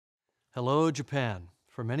Hello, Japan.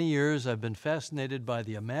 For many years, I've been fascinated by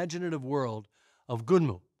the imaginative world of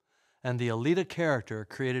Gunmu and the Alita character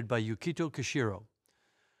created by Yukito Kishiro.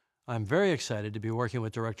 I'm very excited to be working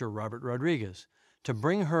with director Robert Rodriguez to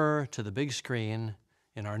bring her to the big screen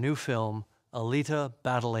in our new film, Alita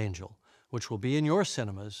Battle Angel, which will be in your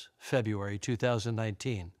cinemas February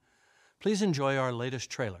 2019. Please enjoy our latest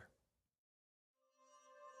trailer.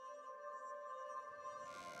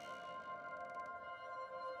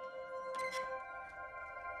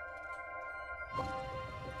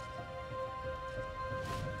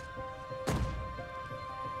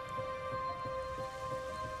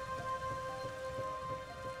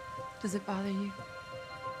 Does it bother you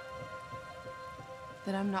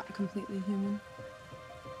that I'm not completely human?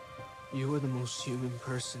 You are the most human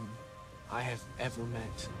person I have ever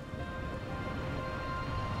met.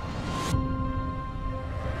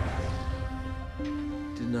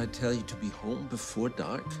 Didn't I tell you to be home before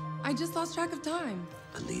dark? I just lost track of time.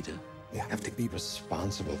 Alita, You have to be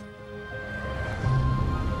responsible.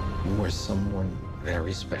 You are someone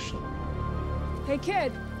very special. Hey,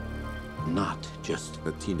 kid. Not just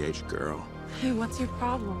a teenage girl. Hey, what's your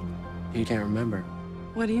problem? You can't remember.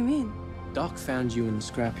 What do you mean? Doc found you in the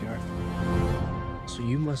scrapyard. So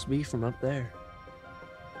you must be from up there.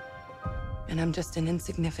 And I'm just an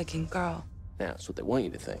insignificant girl. Yeah, that's what they want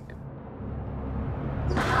you to think.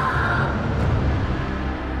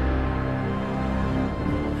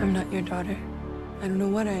 I'm not your daughter. I don't know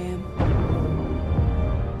what I am.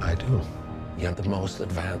 I do. You have the most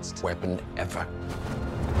advanced weapon ever.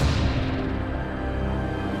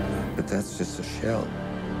 But that's just a shell.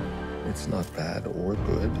 It's not bad or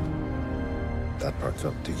good. That part's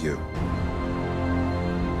up to you.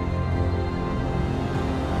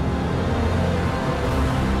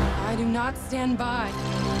 I do not stand by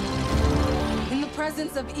in the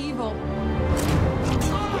presence of evil.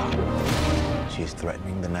 She's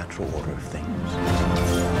threatening the natural order of things.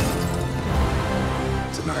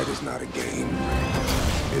 Tonight is not a game.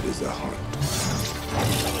 It is a hunt.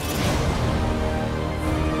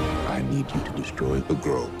 I need you to destroy a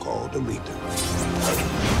girl called Alita.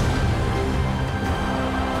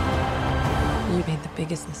 You made the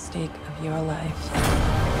biggest mistake of your life.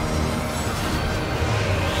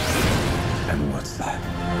 And what's that?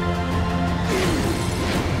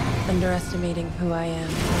 Underestimating who I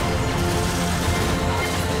am.